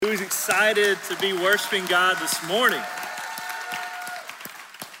Who's excited to be worshiping God this morning?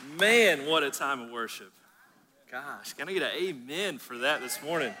 Man, what a time of worship. Gosh, can I get an amen for that this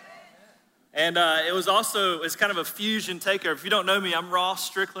morning? And it's kind of a fusion takeover. If you don't know me, I'm Ross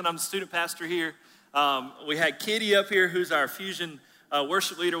Strickland. I'm the student pastor here. We had Kitty up here, who's our fusion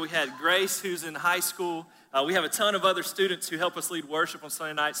worship leader. We had Grace, who's in high school. We have a ton of other students who help us lead worship on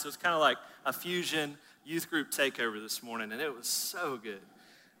Sunday nights. So it's kind of like a fusion youth group takeover this morning, and it was so good.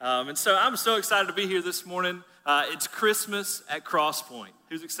 And so I'm so excited to be here this morning. It's Christmas at Crosspoint.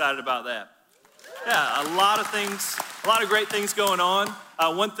 Who's excited about that? Yeah, a lot of great things going on.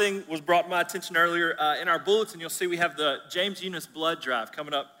 One thing was brought to my attention earlier. In our bulletin, you'll see we have the James Eunice Blood Drive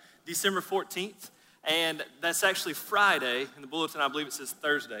coming up December 14th. And that's actually Friday. In the bulletin, I believe it says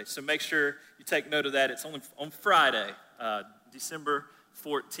Thursday. So make sure you take note of that. It's only on Friday, December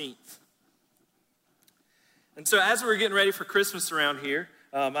 14th. And so as we were getting ready for Christmas around here,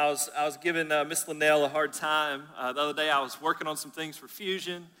 I was giving Miss Linnell a hard time. The other day I was working on some things for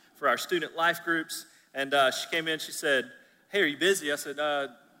Fusion, for our student life groups, and she came in, she said, "Hey, are you busy?" I said,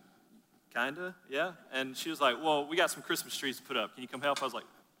 "Kinda, yeah." And she was like, "Well, we got some Christmas trees to put up. Can you come help?" I was like,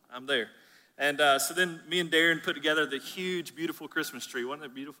 "I'm there." And so then me and Darren put together the huge, beautiful Christmas tree. Wasn't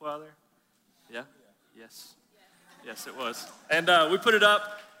it beautiful out there? Yeah? Yes. Yes, it was. And we put it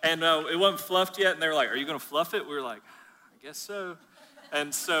up, and it wasn't fluffed yet, and they were like, "Are you going to fluff it?" We were like, "I guess so."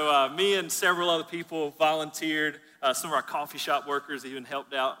 And so me and several other people volunteered. Some of our coffee shop workers even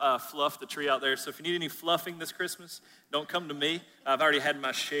helped out fluff the tree out there. So if you need any fluffing this Christmas, don't come to me. I've already had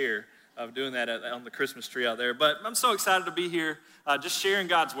my share of doing that on the Christmas tree out there. But I'm so excited to be here just sharing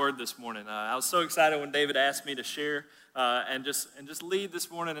God's word this morning. I was so excited when David asked me to share and just lead this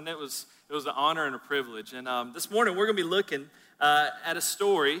morning, and it was an honor and a privilege. And this morning we're going to be looking at a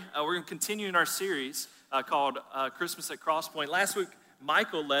story. We're going to continue in our series called Christmas at Crosspoint. Last week,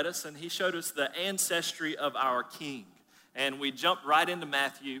 Michael led us, and he showed us the ancestry of our King. And we jumped right into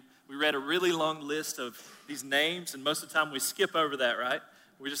Matthew. We read a really long list of these names, and most of the time we skip over that, right?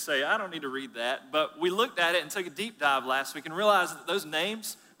 We just say, "I don't need to read that." But we looked at it and took a deep dive last week and realized that those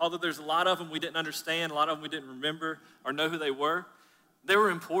names, although there's a lot of them we didn't understand, a lot of them we didn't remember or know who they were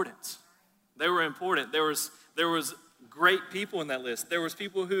important. They were important. There was great people in that list. There was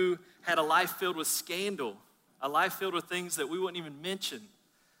people who had a life filled with scandal, a life filled with things that we wouldn't even mention.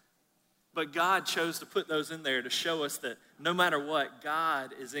 But God chose to put those in there to show us that no matter what,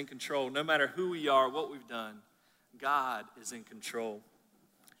 God is in control. No matter who we are, what we've done, God is in control.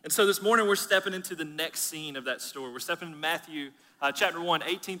 And so this morning we're stepping into the next scene of that story. We're stepping into Matthew chapter 1,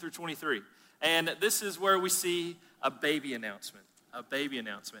 18 through 23. And this is where we see a baby announcement.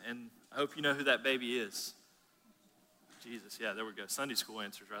 And I hope you know who that baby is. Jesus, yeah, there we go. Sunday school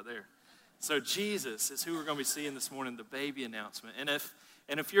answers right there. So Jesus is who we're going to be seeing this morning, the baby announcement. And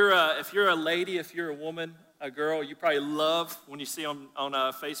if you're a lady, if you're a woman, a girl, you probably love when you see on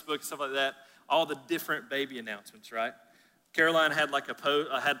Facebook and stuff like that, all the different baby announcements, right? Caroline had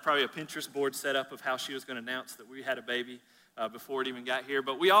had probably a Pinterest board set up of how she was going to announce that we had a baby before it even got here.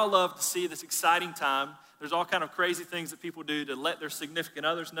 But we all love to see this exciting time. There's all kind of crazy things that people do to let their significant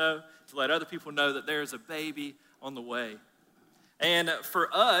others know, to let other people know that there is a baby on the way. And for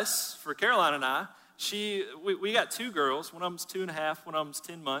us, for Caroline and I, we got two girls. One of them's 2.5, one of them's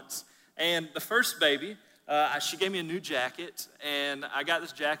 10 months. And the first baby, she gave me a new jacket, and I got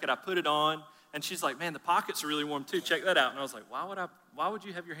this jacket. I put it on, and she's like, "Man, the pockets are really warm too. Check that out." And I was like, "Why would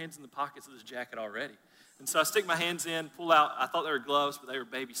you have your hands in the pockets of this jacket already?" And so I stick my hands in, pull out. I thought they were gloves, but they were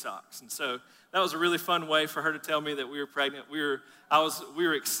baby socks. And so that was a really fun way for her to tell me that we were pregnant. We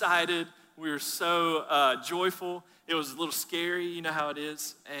were excited. We were so joyful. It was a little scary, you know how it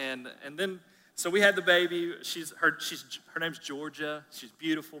is. And then, so we had the baby. Her name's Georgia. She's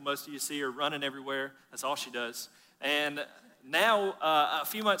beautiful. Most of you see her running everywhere. That's all she does. And now, a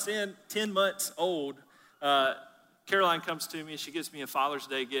few months in, 10 months old, Caroline comes to me. She gives me a Father's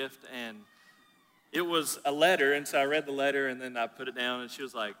Day gift, and it was a letter. And so I read the letter, and then I put it down, and I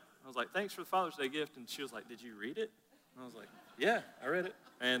was like, "Thanks for the Father's Day gift." And she was like, "Did you read it?" And I was like, "Yeah, I read it."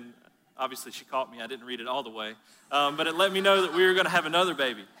 And obviously, she caught me. I didn't read it all the way. But it let me know that we were going to have another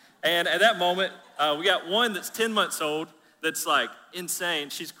baby. And at that moment, we got one that's 10 months old that's like insane.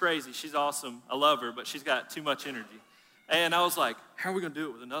 She's crazy. She's awesome. I love her, but she's got too much energy. And I was like, how are we going to do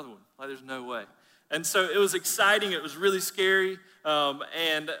it with another one? Like, there's no way. And so it was exciting. It was really scary.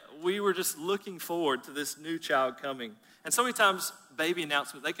 And we were just looking forward to this new child coming. And so many times, baby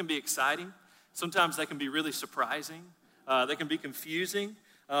announcements, they can be exciting. Sometimes they can be really surprising. They can be confusing.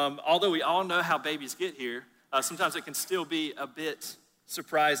 Although we all know how babies get here, sometimes it can still be a bit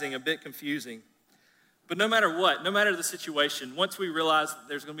surprising, a bit confusing. But no matter what, no matter the situation, once we realize that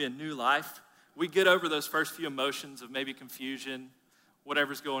there's going to be a new life, we get over those first few emotions of maybe confusion,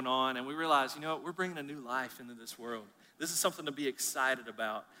 whatever's going on, and we realize, you know what, we're bringing a new life into this world. This is something to be excited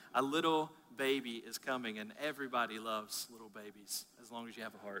about. A little baby is coming, and everybody loves little babies as long as you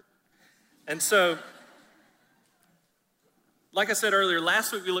have a heart. And so, like I said earlier,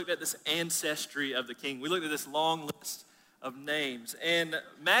 last week we looked at this ancestry of the king. We looked at this long list of names. And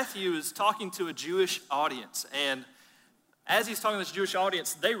Matthew is talking to a Jewish audience. And as he's talking to this Jewish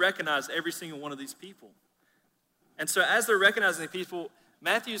audience, they recognize every single one of these people. And so as they're recognizing the people,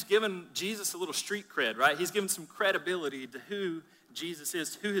 Matthew's given Jesus a little street cred, right? He's given some credibility to who Jesus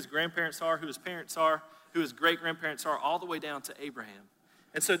is, who his grandparents are, who his parents are, who his great-grandparents are, all the way down to Abraham.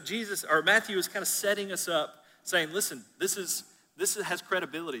 And so Matthew is kind of setting us up, saying, listen, this has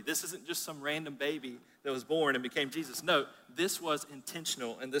credibility. This isn't just some random baby that was born and became Jesus. No, this was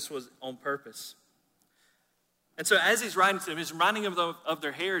intentional, and this was on purpose. And so as he's writing to them, he's reminding them of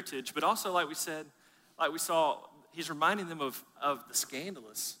their heritage, but also, like we saw, he's reminding them of the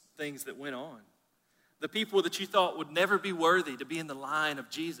scandalous things that went on. The people that you thought would never be worthy to be in the line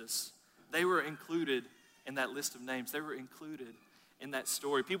of Jesus, they were included in that list of names. They were included in that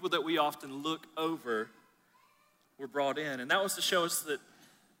story. People that we often look over were brought in. And that was to show us that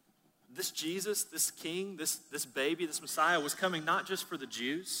this Jesus, this king, this baby, this Messiah was coming not just for the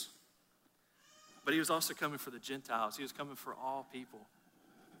Jews, but he was also coming for the Gentiles. He was coming for all people.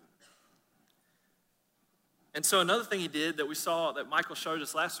 And so another thing he did that we saw that Michael showed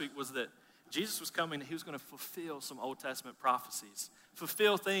us last week was that Jesus was coming and he was going to fulfill some Old Testament prophecies,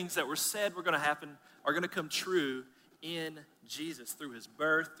 fulfill things that were said were going to happen, are going to come true in Jesus through his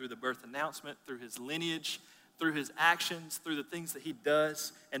birth, through the birth announcement, through his lineage, through his actions, through the things that he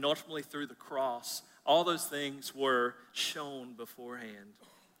does, and ultimately through the cross. All those things were shown beforehand.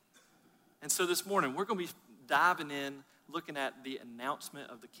 And so this morning, we're going to be diving in, looking at the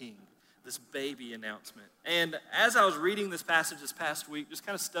announcement of the king, this baby announcement. And as I was reading this passage this past week, just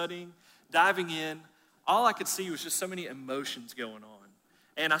kind of studying, diving in, all I could see was just so many emotions going on.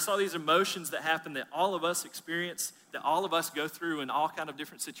 And I saw these emotions that happen that all of us experience, that all of us go through in all kind of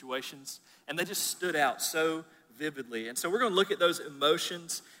different situations. And they just stood out so vividly. And so we're going to look at those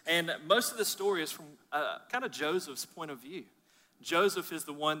emotions. And most of the story is from kind of Joseph's point of view. Joseph is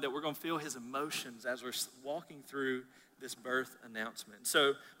the one that we're going to feel his emotions as we're walking through this birth announcement.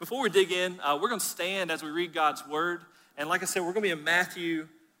 So before we dig in, we're going to stand as we read God's word. And like I said, we're going to be in Matthew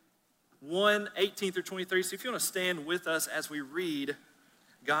 1, 18 through 23. So if you want to stand with us as we read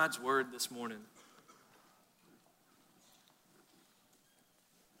God's word this morning.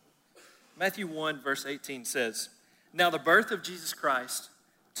 Matthew 1, verse 18 says, "Now the birth of Jesus Christ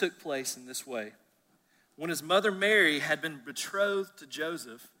took place in this way. When his mother Mary had been betrothed to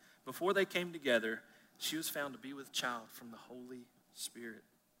Joseph, before they came together, she was found to be with child from the Holy Spirit.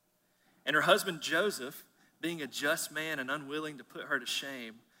 And her husband Joseph, being a just man and unwilling to put her to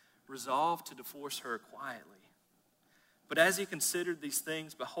shame, resolved to divorce her quietly. But as he considered these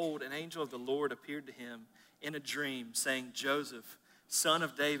things, behold, an angel of the Lord appeared to him in a dream, saying, Joseph, son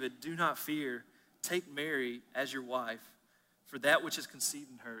of David, do not fear. Take Mary as your wife, for that which is conceived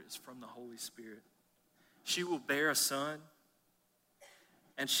in her is from the Holy Spirit. She will bear a son,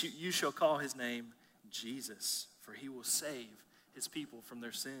 and you shall call his name Jesus, for he will save his people from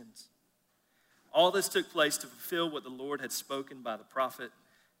their sins. All this took place to fulfill what the Lord had spoken by the prophet.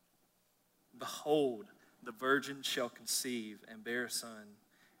 Behold, the virgin shall conceive and bear a son,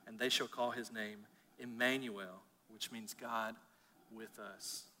 and they shall call his name Emmanuel, which means God with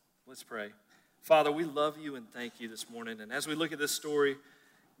us." Let's pray. Father, we love you and thank you this morning. And as we look at this story,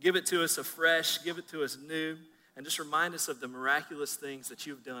 give it to us afresh, give it to us new, and just remind us of the miraculous things that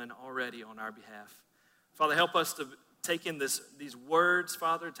you've done already on our behalf. Father, help us to take in these words,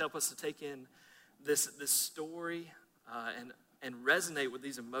 Father, to help us to take in this story and resonate with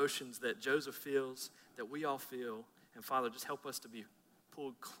these emotions that Joseph feels, that we all feel. And Father, just help us to be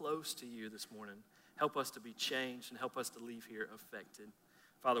pulled close to you this morning. Help us to be changed and help us to leave here affected.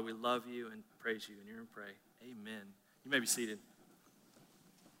 Father, we love you and praise you. And you're going to pray. Amen. You may be seated.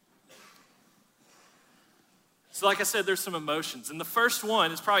 So like I said, there's some emotions. And the first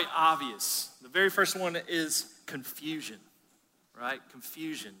one is probably obvious. The very first one is confusion, right?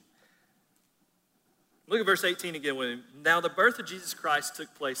 Confusion. Look at verse 18 again with him. Now the birth of Jesus Christ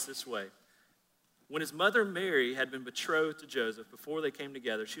took place this way. When his mother Mary had been betrothed to Joseph, before they came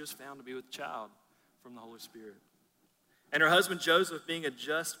together, she was found to be with child from the Holy Spirit. And her husband Joseph, being a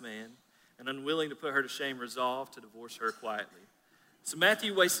just man and unwilling to put her to shame, resolved to divorce her quietly. So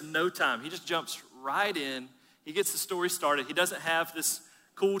Matthew wastes no time. He just jumps right in. He gets the story started. He doesn't have this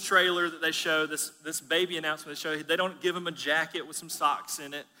cool trailer that they show, this baby announcement they show. They don't give him a jacket with some socks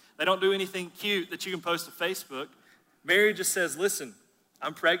in it. They don't do anything cute that you can post to Facebook. Mary just says, listen,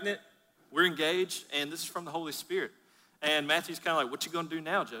 I'm pregnant, we're engaged, and this is from the Holy Spirit. And Matthew's kind of like, what you going to do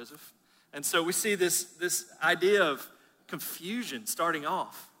now, Joseph? And so we see this idea of confusion starting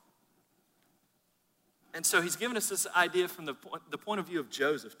off. And so he's given us this idea from the point of view of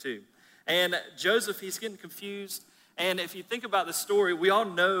Joseph too. And Joseph, he's getting confused. And if you think about the story, we all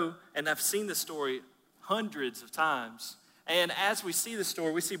know and have seen the story hundreds of times. And as we see the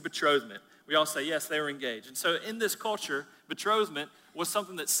story, we see betrothment. We all say, yes, they were engaged. And so in this culture, betrothment was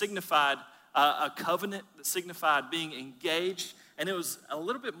something that signified a covenant, that signified being engaged. And it was a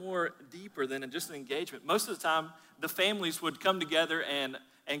little bit more deeper than just an engagement. Most of the time, the families would come together and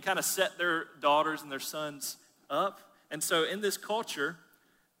kind of set their daughters and their sons up. And so in this culture,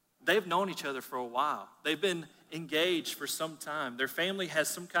 they've known each other for a while. They've been engaged for some time. Their family has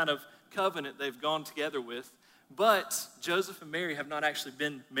some kind of covenant they've gone together with. But Joseph and Mary have not actually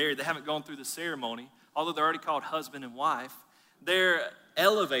been married. They haven't gone through the ceremony. Although they're already called husband and wife, they're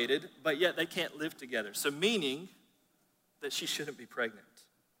elevated, but yet they can't live together. So meaning that she shouldn't be pregnant.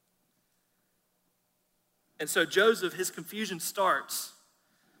 And so Joseph, his confusion starts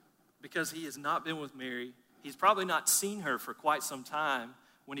because he has not been with Mary. He's probably not seen her for quite some time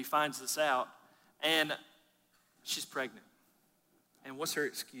when he finds this out. And she's pregnant. And what's her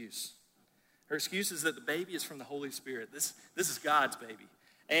excuse? Her excuse is that the baby is from the Holy Spirit. This is God's baby.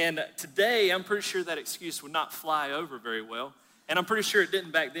 And today, I'm pretty sure that excuse would not fly over very well. And I'm pretty sure it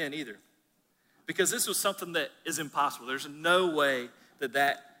didn't back then either. Because this was something that is impossible. There's no way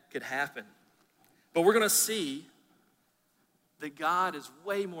that could happen. But we're going to see that God is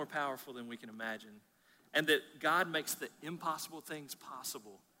way more powerful than we can imagine. And that God makes the impossible things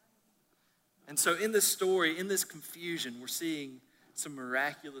possible. And so in this story, in this confusion, we're seeing some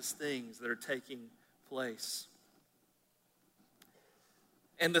miraculous things that are taking place.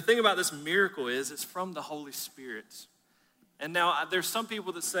 And the thing about this miracle is it's from the Holy Spirit. And now there's some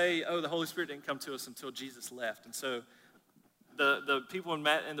people that say, oh, the Holy Spirit didn't come to us until Jesus left. And so the people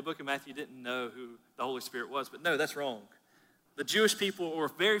in the book of Matthew didn't know who the Holy Spirit was. But no, that's wrong. The Jewish people were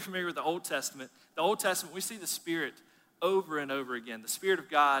very familiar with the Old Testament. The Old Testament, we see the Spirit over and over again. The Spirit of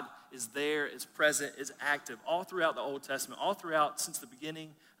God is there, is present, is active all throughout the Old Testament, all throughout since the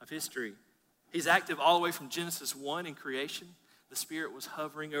beginning of history. He's active all the way from Genesis 1 in creation. The Spirit was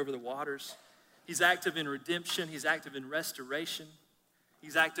hovering over the waters. He's active in redemption. He's active in restoration.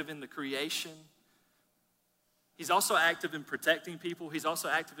 He's active in the creation. He's also active in protecting people. He's also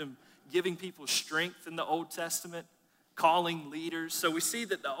active in giving people strength in the Old Testament, calling leaders. So we see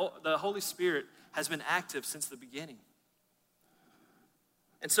that the Holy Spirit has been active since the beginning.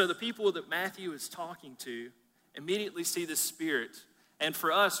 And so the people that Matthew is talking to immediately see the Spirit. And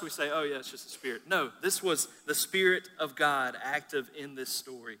for us, we say, oh yeah, it's just the Spirit. No, this was the Spirit of God active in this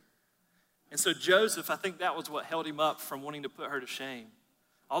story. And so Joseph, I think that was what held him up from wanting to put her to shame.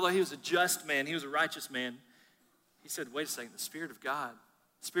 Although he was a just man, he was a righteous man, he said, wait a second, the Spirit of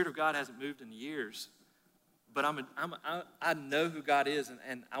God hasn't moved in years. But I know who God is,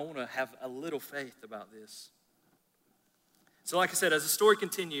 and I want to have a little faith about this. So like I said, as the story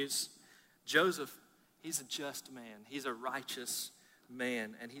continues, Joseph, he's a just man. He's a righteous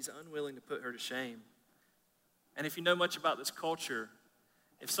man, and he's unwilling to put her to shame. And if you know much about this culture,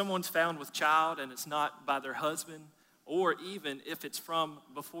 if someone's found with child and it's not by their husband, or even if it's from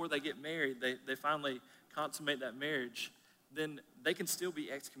before they get married, they finally consummate that marriage, then they can still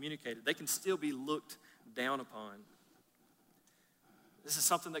be excommunicated. They can still be looked down upon. This is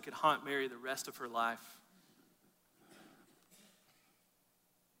something that could haunt Mary the rest of her life.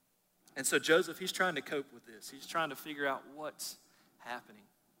 And so Joseph, he's trying to cope with this. He's trying to figure out what's happening.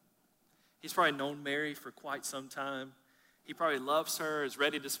 He's probably known Mary for quite some time. He probably loves her, is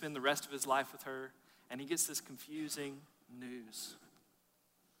ready to spend the rest of his life with her, and he gets this confusing news.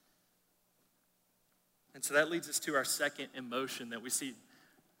 And so that leads us to our second emotion that we see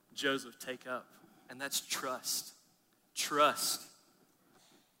Joseph take up, and that's trust. Trust.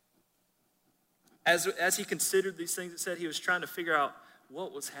 As he considered these things, it said he was trying to figure out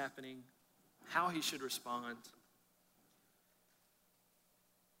what was happening, how he should respond.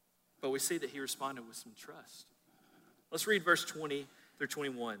 But we see that he responded with some trust. Let's read verse 20 through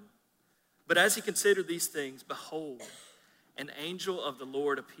 21. But as he considered these things, behold, an angel of the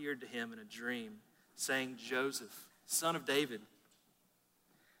Lord appeared to him in a dream, saying, Joseph, son of David,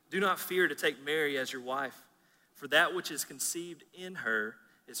 do not fear to take Mary as your wife, for that which is conceived in her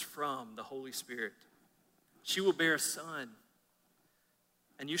is from the Holy Spirit. She will bear a son,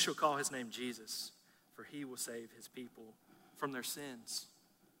 and you shall call his name Jesus, for he will save his people from their sins.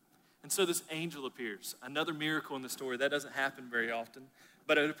 And so this angel appears, another miracle in the story. That doesn't happen very often,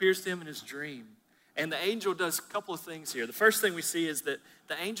 but it appears to him in his dream. And the angel does a couple of things here. The first thing we see is that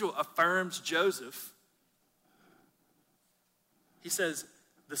the angel affirms Joseph. He says,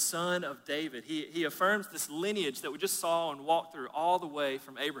 the son of David. He affirms this lineage that we just saw and walked through all the way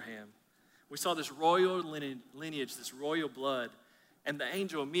from Abraham. We saw this royal lineage, this royal blood. And the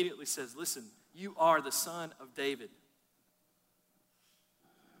angel immediately says, listen, you are the son of David.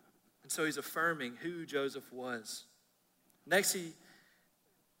 And so he's affirming who Joseph was. Next, he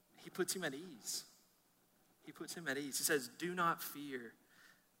puts him at ease. He puts him at ease. He says, do not fear.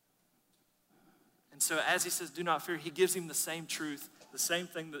 And so as he says, do not fear, he gives him the same truth, the same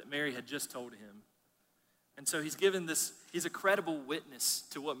thing that Mary had just told him. And so he's a credible witness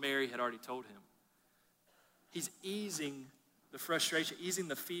to what Mary had already told him. He's easing the frustration, easing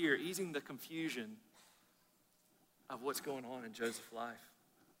the fear, easing the confusion of what's going on in Joseph's life.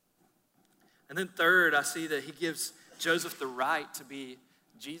 And then third, I see that he gives Joseph the right to be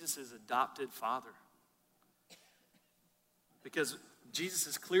Jesus' adopted father. Because Jesus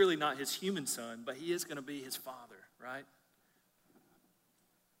is clearly not his human son, but he is going to be his father, right?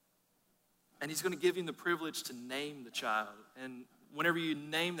 And he's going to give him the privilege to name the child. And whenever you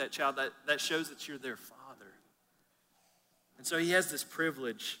name that child, that shows that you're their father. And so he has this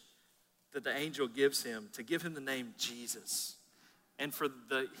privilege that the angel gives him to give him the name Jesus. And for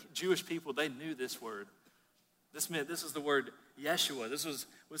the Jewish people, they knew this word. This was the word Yeshua. This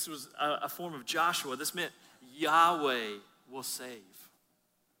was a form of Joshua. This meant Yahweh will save.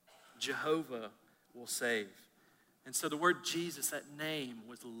 Jehovah will save. And so the word Jesus, that name,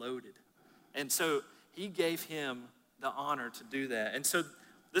 was loaded. And so he gave him the honor to do that. And so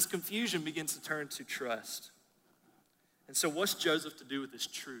this confusion begins to turn to trust. And so what's Joseph to do with this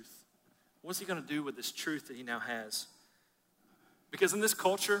truth? What's he going to do with this truth that he now has? Because in this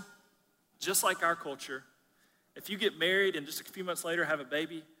culture, just like our culture, if you get married and just a few months later have a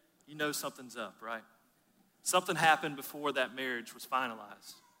baby, you know something's up, right? Something happened before that marriage was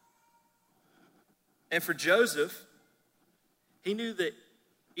finalized. And for Joseph, he knew that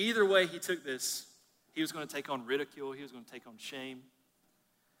either way he took this, he was going to take on ridicule, he was going to take on shame.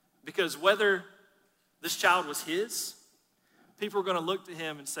 Because whether this child was his, people were going to look to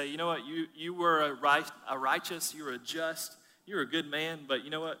him and say, you know what, you were a righteous, you were a just, you were a good man, but you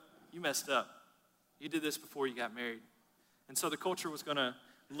know what, you messed up. You did this before you got married. And so the culture was going to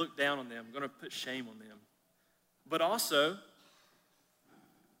look down on them, going to put shame on them. But also,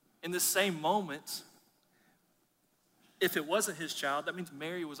 in this same moment, if it wasn't his child, that means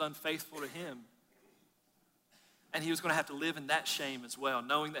Mary was unfaithful to him. And he was going to have to live in that shame as well,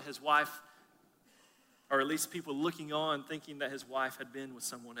 knowing that his wife, or at least people looking on, thinking that his wife had been with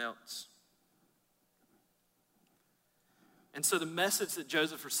someone else. And so the message that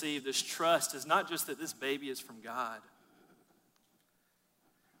Joseph received, this trust, is not just that this baby is from God,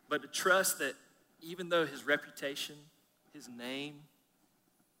 but to trust that even though his reputation, his name,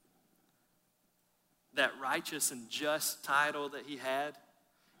 that righteous and just title that he had,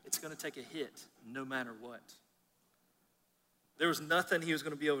 it's going to take a hit no matter what. There was nothing he was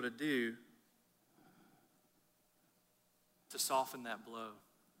going to be able to do to soften that blow.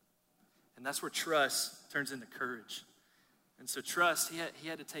 And that's where trust turns into courage. And so trust, he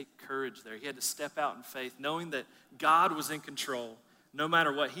had to take courage there. He had to step out in faith, knowing that God was in control no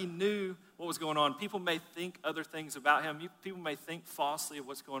matter what. He knew what was going on. People may think other things about him. People may think falsely of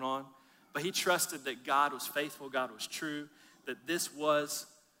what's going on. But he trusted that God was faithful, God was true, that this was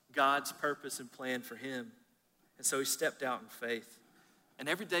God's purpose and plan for him. And so he stepped out in faith. And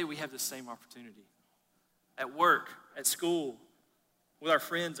every day we have the same opportunity. At work, at school, with our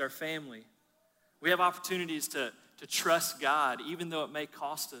friends, our family. We have opportunities to trust God, even though it may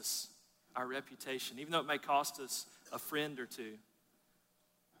cost us our reputation, even though it may cost us a friend or two.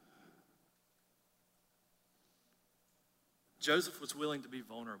 Joseph was willing to be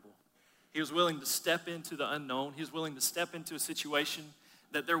vulnerable. He was willing to step into the unknown. He was willing to step into a situation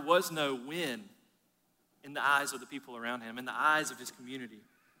that there was no win in the eyes of the people around him, in the eyes of his community.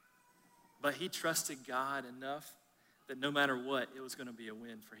 But he trusted God enough that no matter what, it was going to be a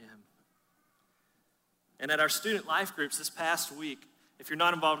win for him. And at our student life groups this past week, if you're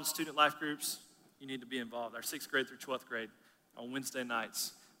not involved in student life groups, you need to be involved. Our 6th grade through 12th grade on Wednesday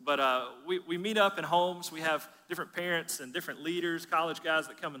nights. But we meet up in homes. We have different parents and different leaders, college guys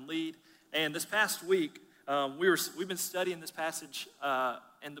that come and lead. And this past week, we've been studying this passage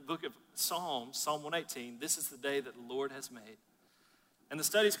in the book of Psalms, Psalm 118. This is the day that the Lord has made. And the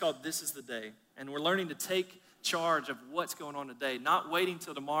study is called This is the Day. And we're learning to take charge of what's going on today, not waiting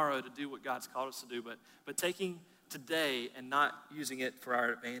till tomorrow to do what God's called us to do, but taking today and not using it for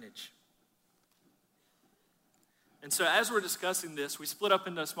our advantage. And so as we're discussing this, we split up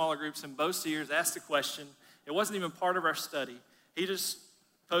into smaller groups, and Bo Sears asked the question. It wasn't even part of our study. He just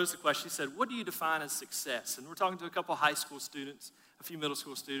posed the question. He said, what do you define as success? And we're talking to a couple high school students, a few middle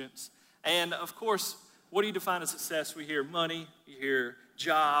school students. And of course, what do you define as success? We hear money, you hear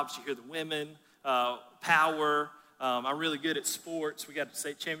jobs, you hear the women, power. I'm really good at sports. We got a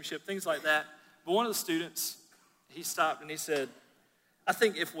state championship, things like that. But one of the students, he stopped and he said, I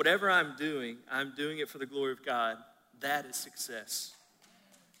think if whatever I'm doing it for the glory of God, that is success.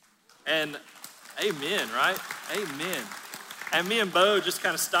 And amen, right? Amen. And me and Bo just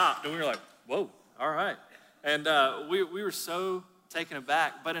kind of stopped, and we were like, whoa, all right. And we were so taken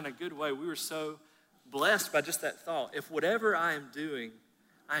aback, but in a good way. We were so blessed by just that thought. If whatever I am doing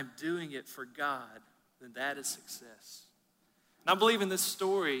it for God, then that is success. And I believe in this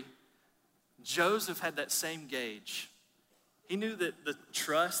story, Joseph had that same gauge. He knew that the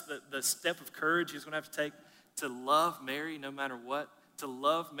trust, the step of courage he was going to have to take to love Mary no matter what, to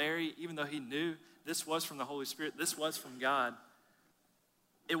love Mary even though he knew this was from the Holy Spirit, this was from God.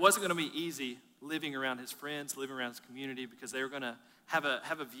 It wasn't going to be easy living around his friends, living around his community, because they were going to have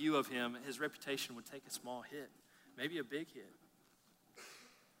a view of him. His reputation would take a small hit, maybe a big hit.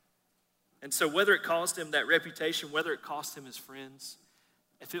 And so whether it cost him that reputation, whether it cost him his friends,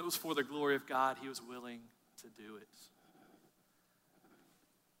 if it was for the glory of God, he was willing to do it.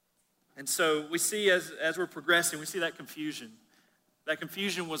 And so we see as we're progressing, we see that confusion. That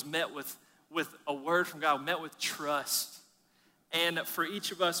confusion was met with a word from God, met with trust. And for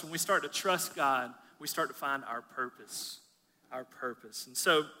each of us, when we start to trust God, we start to find our purpose. Our purpose. And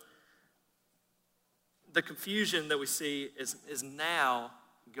so the confusion that we see is now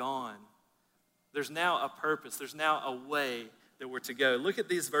gone. There's now a purpose. There's now a way that we're to go. Look at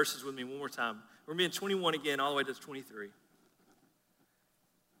these verses with me one more time. We're going to be in 21 again, all the way to 23. It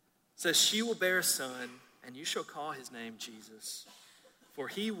says, she will bear a son, and you shall call his name Jesus, for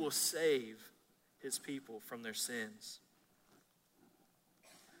he will save his people from their sins.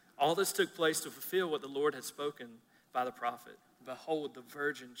 All this took place to fulfill what the Lord had spoken by the prophet. Behold, the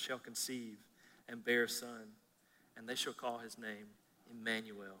virgin shall conceive and bear a son, and they shall call his name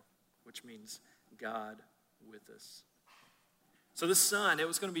Emmanuel, which means God with us. So this son, it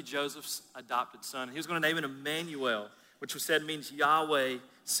was going to be Joseph's adopted son. He was going to name it Emmanuel, which was said means Yahweh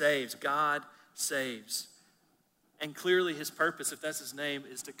saves, God saves. And clearly his purpose, if that's his name,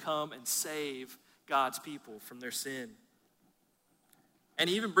 is to come and save God's people from their sin. And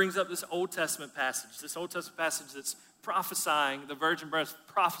he even brings up this Old Testament passage that's prophesying, the virgin birth,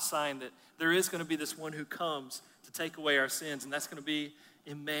 prophesying that there is going to be this one who comes to take away our sins, and that's going to be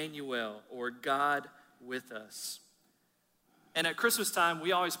Emmanuel, or God with us. And at Christmas time,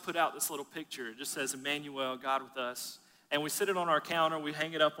 we always put out this little picture. It just says Emmanuel, God with us. And we sit it on our counter. We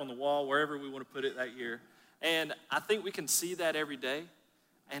hang it up on the wall, wherever we want to put it that year. And I think we can see that every day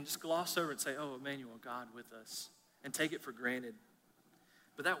and just gloss over and say, oh, Emmanuel, God with us, and take it for granted.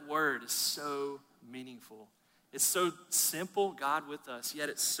 But that word is so meaningful. It's so simple, God with us, yet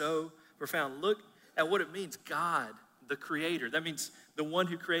it's so profound. Look at what it means, God, the creator. That means the one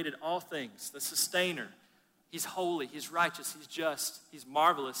who created all things, the sustainer. He's holy, he's righteous, he's just, he's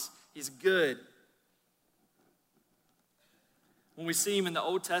marvelous, he's good. When we see him in the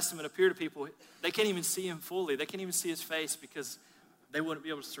Old Testament appear to people, they can't even see him fully. They can't even see his face because they wouldn't be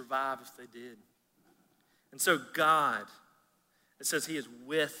able to survive if they did. And so God, it says he is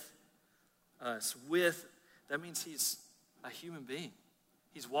with us. That means he's a human being.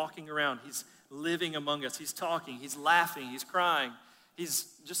 He's walking around. He's living among us. He's talking. He's laughing. He's crying.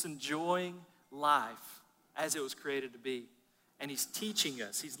 He's just enjoying life as it was created to be. And he's teaching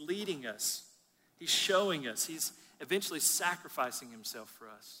us. He's leading us. He's showing us. He's eventually sacrificing himself for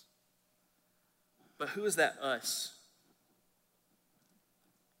us. But who is that us?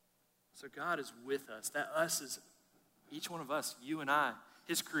 So God is with us. That us is each one of us, you and I,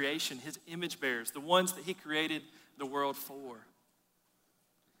 his creation, his image bearers, the ones that he created the world for.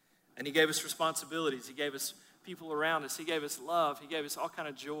 And he gave us responsibilities. He gave us people around us. He gave us love. He gave us all kind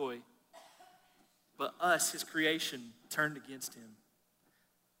of joy. But us, his creation, turned against him.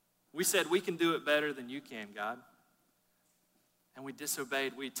 We said, we can do it better than you can, God. And we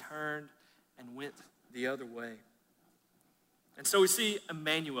disobeyed. We turned and went the other way. And so we see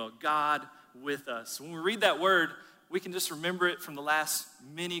Emmanuel, God with us. When we read that word, we can just remember it from the last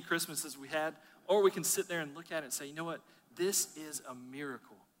many Christmases we had, or we can sit there and look at it and say, you know what? This is a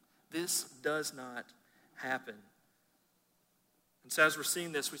miracle. This does not happen. And so as we're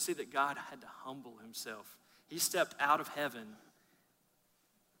seeing this, we see that God had to humble himself. He stepped out of heaven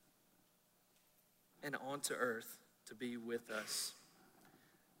and onto earth to be with us.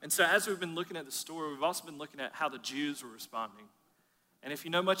 And so as we've been looking at the story, we've also been looking at how the Jews were responding. And if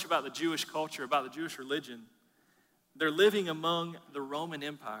you know much about the Jewish culture, about the Jewish religion, they're living among the Roman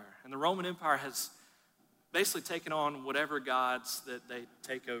Empire. And the Roman Empire has basically taken on whatever gods that they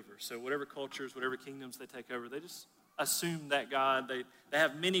take over. So whatever cultures, whatever kingdoms they take over, they just assume that God. They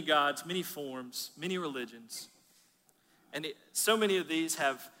have many gods, many forms, many religions. And so many of these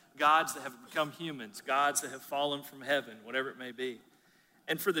have gods that have become humans, gods that have fallen from heaven, whatever it may be.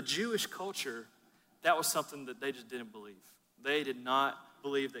 And for the Jewish culture, that was something that they just didn't believe. They did not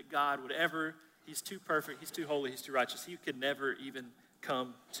believe that God would ever, he's too perfect, he's too holy, he's too righteous. He could never even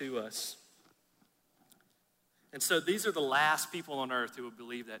come to us. And so these are the last people on earth who would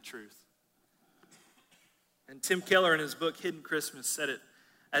believe that truth. And Tim Keller in his book, Hidden Christmas, said it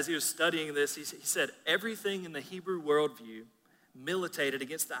as he was studying this. He said, everything in the Hebrew worldview militated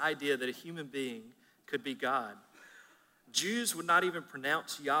against the idea that a human being could be God. Jews would not even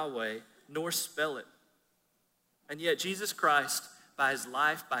pronounce Yahweh nor spell it. And yet Jesus Christ, by his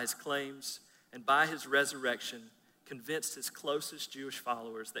life, by his claims, and by his resurrection, convinced his closest Jewish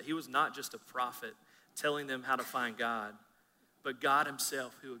followers that he was not just a prophet telling them how to find God, but God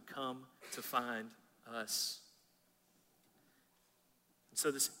himself who would come to find us. And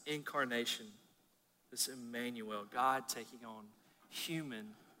so this incarnation, this Emmanuel, God taking on human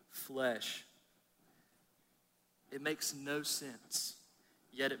flesh, it makes no sense,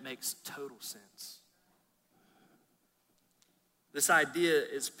 yet it makes total sense. This idea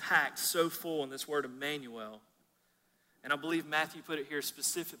is packed so full in this word Emmanuel. And I believe Matthew put it here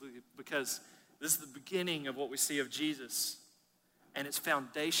specifically because this is the beginning of what we see of Jesus. And it's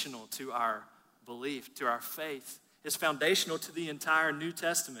foundational to our belief, to our faith. It's foundational to the entire New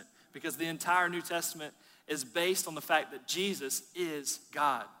Testament because the entire New Testament is based on the fact that Jesus is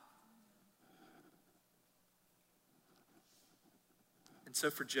God. And so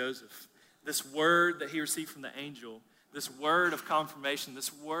for Joseph, this word that he received from the angel, this word of confirmation,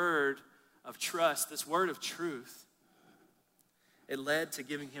 this word of trust, this word of truth, it led to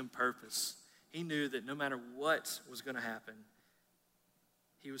giving him purpose. He knew that no matter what was going to happen,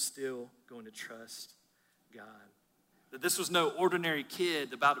 he was still going to trust God. That this was no ordinary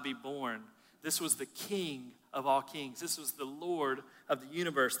kid about to be born. This was the King of all kings. This was the Lord of the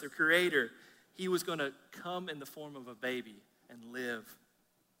universe, the Creator. He was going to come in the form of a baby and live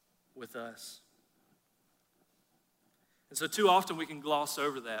with us. And so too often we can gloss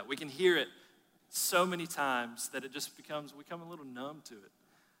over that. We can hear it so many times that it just we become a little numb to it.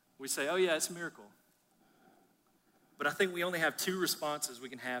 We say, oh yeah, it's a miracle. But I think we only have two responses we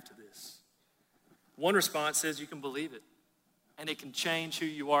can have to this. One response says you can believe it. And it can change who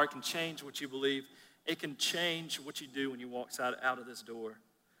you are. It can change what you believe. It can change what you do when you walk out of this door.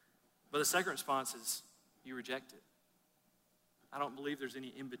 But the second response is you reject it. I don't believe there's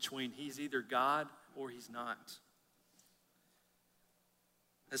any in between. He's either God or he's not.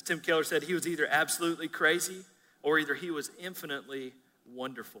 As Tim Keller said, he was either absolutely crazy or either he was infinitely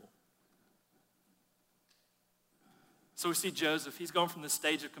wonderful. So we see Joseph. He's gone from this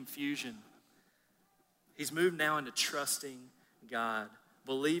stage of confusion. He's moved now into trusting God,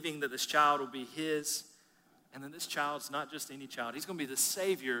 believing that this child will be his, and that this child's not just any child. He's going to be the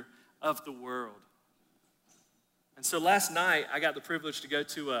Savior of the world. And so last night, I got the privilege to go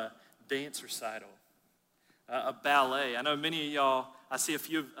to a dance recital, a ballet. I know many of y'all, I see a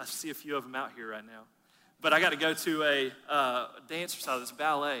few of them out here right now. But I got to go to a dance recital, this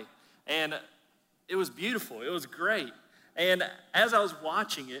ballet. And it was beautiful. It was great. And as I was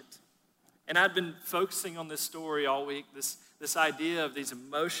watching it, and I'd been focusing on this story all week, this idea of these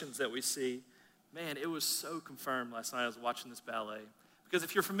emotions that we see, man, it was so confirmed last night I was watching this ballet. Because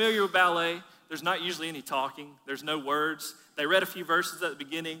if you're familiar with ballet, there's not usually any talking. There's no words. They read a few verses at the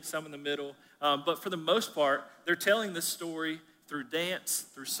beginning, some in the middle. But for the most part, they're telling this story through dance,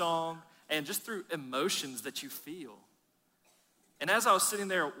 through song, and just through emotions that you feel. And as I was sitting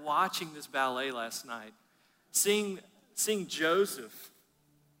there watching this ballet last night, seeing Joseph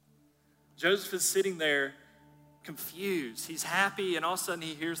is sitting there confused. He's happy, and all of a sudden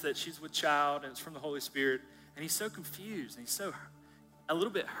he hears that she's with child, and it's from the Holy Spirit. And he's so confused, and he's so a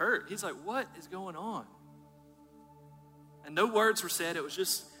little bit hurt. He's like, what is going on? And no words were said. It was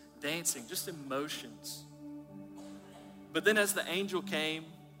just dancing, just emotions. But then as the angel came,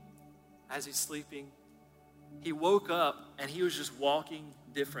 as he's sleeping, he woke up and he was just walking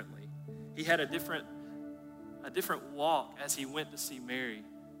differently. He had a different walk as he went to see Mary.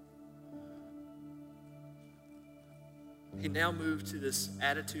 He now moved to this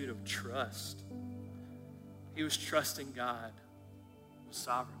attitude of trust. He was trusting God was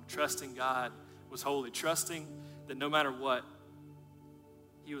sovereign, trusting God was holy, trusting that no matter what,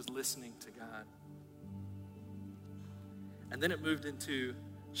 he was listening to God. And then it moved into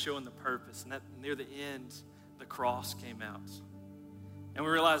showing the purpose. And that near the end, the cross came out. And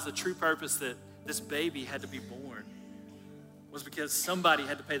we realized the true purpose that this baby had to be born was because somebody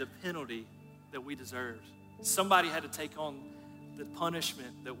had to pay the penalty that we deserved. Somebody had to take on the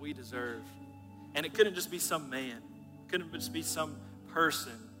punishment that we deserved. And it couldn't just be some man. It couldn't just be some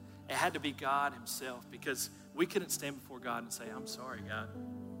person. It had to be God himself, because we couldn't stand before God and say, I'm sorry, God,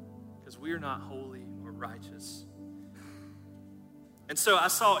 because we are not holy or righteous. And so I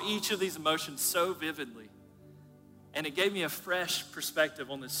saw each of these emotions so vividly, and it gave me a fresh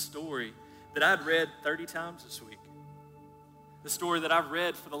perspective on this story that I'd read 30 times this week. The story that I've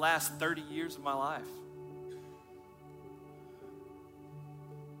read for the last 30 years of my life.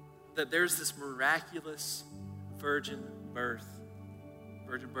 That there's this miraculous virgin birth.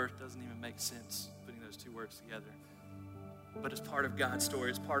 Virgin birth doesn't even make sense, putting those two words together. But it's part of God's story.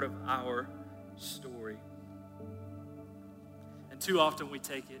 It's part of our story. And too often we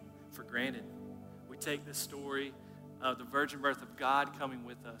take it for granted. We take this story of the virgin birth of God coming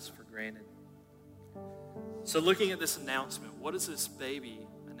with us for granted. So looking at this announcement, what does this baby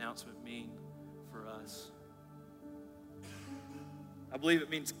announcement mean for us? I believe it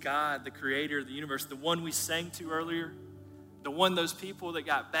means God, the creator of the universe, the one we sang to earlier, the one those people that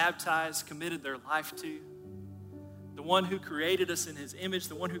got baptized committed their life to, the one who created us in his image,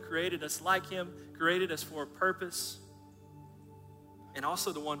 the one who created us like him, created us for a purpose, and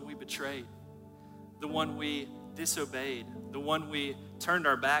also the one we betrayed, the one we disobeyed, the one we turned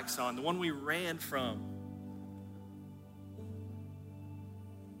our backs on, the one we ran from.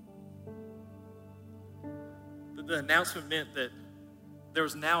 The announcement meant that there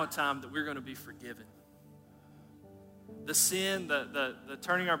was now a time that we're going to be forgiven. The sin, the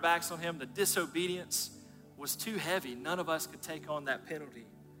turning our backs on him, the disobedience was too heavy. None of us could take on that penalty.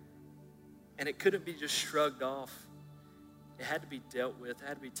 And it couldn't be just shrugged off. It had to be dealt with. It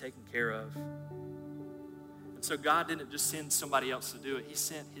had to be taken care of. And so God didn't just send somebody else to do it. He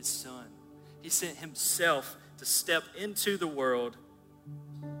sent his son. He sent himself to step into the world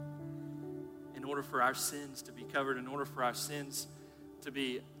in order for our sins to be covered, in order for our sins to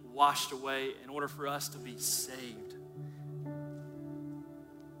be washed away, in order for us to be saved.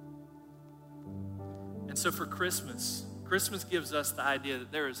 And so for Christmas gives us the idea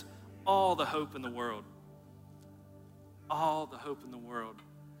that there is all the hope in the world. All the hope in the world.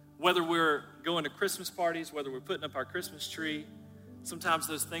 Whether we're going to Christmas parties, whether we're putting up our Christmas tree, sometimes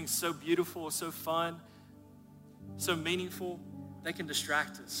those things so beautiful, so fun, so meaningful, they can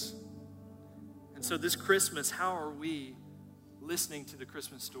distract us. And so this Christmas, how are we listening to the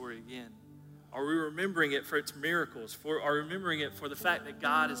Christmas story again? Are we remembering it for its miracles? Are we remembering it for the fact that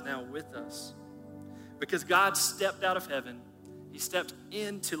God is now with us? Because God stepped out of heaven. He stepped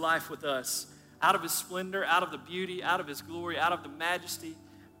into life with us, out of his splendor, out of the beauty, out of his glory, out of the majesty,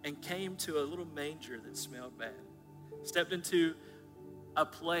 and came to a little manger that smelled bad. Stepped into a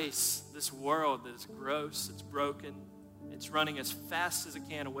place, this world that is gross, it's broken, it's running as fast as it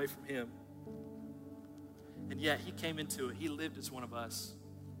can away from him. And yet he came into it. He lived as one of us.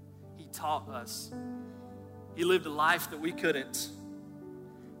 He taught us. He lived a life that we couldn't,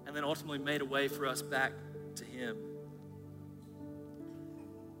 and then ultimately made a way for us back to him.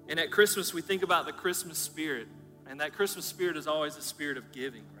 And at Christmas, we think about the Christmas spirit. And that Christmas spirit is always the spirit of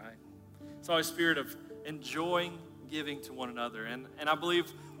giving, right? It's always a spirit of enjoying giving to one another. And I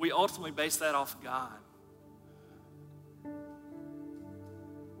believe we ultimately base that off God.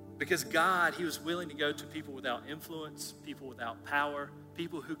 Because God, he was willing to go to people without influence, people without power,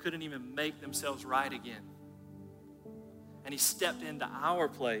 people who couldn't even make themselves right again. And he stepped into our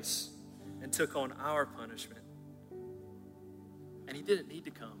place and took on our punishment. And he didn't need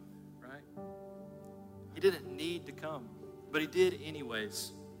to come, right? He didn't need to come, but he did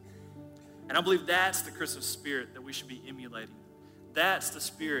anyways. And I believe that's the Christmas spirit that we should be emulating. That's the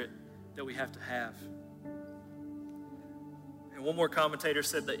spirit that we have to have. And one more commentator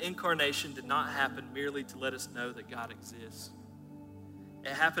said the incarnation did not happen merely to let us know that God exists.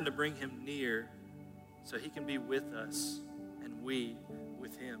 It happened to bring him near so he can be with us and we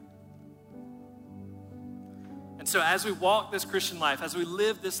with him. And so as we walk this Christian life, as we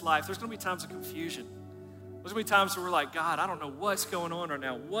live this life, there's going to be times of confusion. There's going to be times where we're like, God, I don't know what's going on right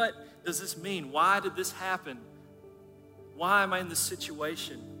now. What does this mean? Why did this happen? Why am I in this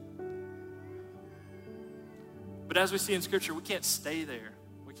situation? But as we see in Scripture, we can't stay there.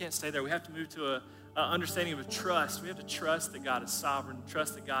 We can't stay there. We have to move to an understanding of a trust. We have to trust that God is sovereign,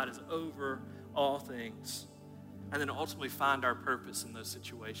 trust that God is over all things, and then ultimately find our purpose in those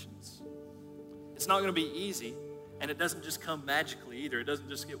situations. It's not going to be easy. And it doesn't just come magically either. It doesn't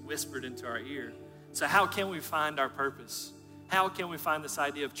just get whispered into our ear. So how can we find our purpose? How can we find this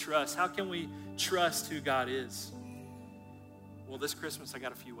idea of trust? How can we trust who God is? Well, this Christmas, I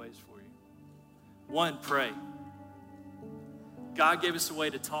got a few ways for you. One, pray. God gave us a way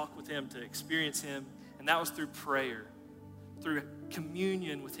to talk with him, to experience him, and that was through prayer, through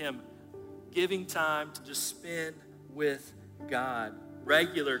communion with him, giving time to just spend with God,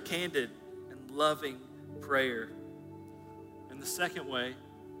 regular, candid, and loving prayer. And the second way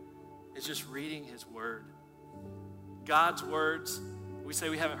is just reading his word. God's words, we say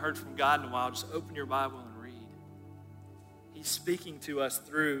we haven't heard from God in a while, just open your Bible and read. He's speaking to us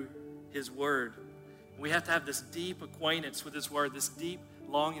through his word. We have to have this deep acquaintance with his word, this deep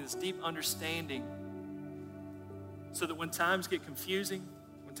longing, this deep understanding, so that when times get confusing,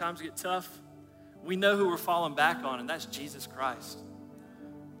 when times get tough, we know who we're falling back on, and that's Jesus Christ.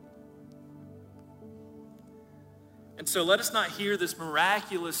 And so let us not hear this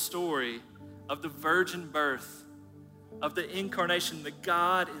miraculous story of the virgin birth, of the incarnation, that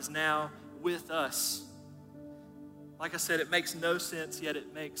God is now with us. Like I said, it makes no sense, yet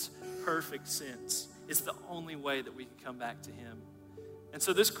it makes perfect sense. It's the only way that we can come back to him. And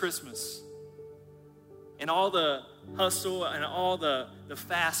so this Christmas, in all the hustle and all the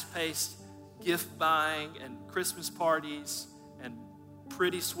fast-paced gift buying and Christmas parties and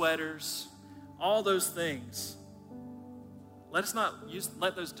pretty sweaters, all those things, let us not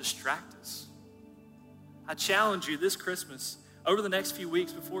let those distract us. I challenge you this Christmas, over the next few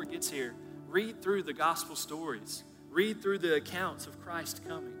weeks before it gets here, read through the gospel stories. Read through the accounts of Christ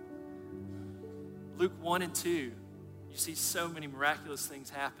coming. Luke 1 and 2, you see so many miraculous things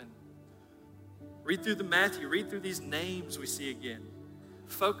happen. Read through the Matthew, read through these names we see again.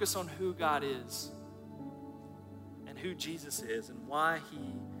 Focus on who God is and who Jesus is and why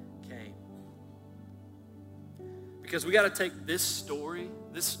he came. Because we got to take this story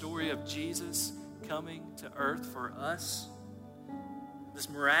of Jesus coming to earth for us, this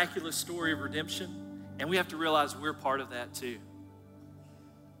miraculous story of redemption, and we have to realize we're part of that too.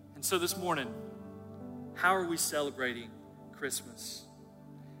 And so this morning, how are we celebrating Christmas?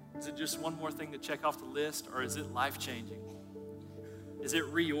 Is it just one more thing to check off the list, or is it life-changing? Is it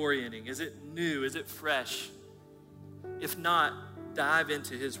reorienting? Is it new? Is it fresh? If not, dive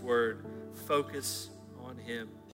into his word. Focus on him.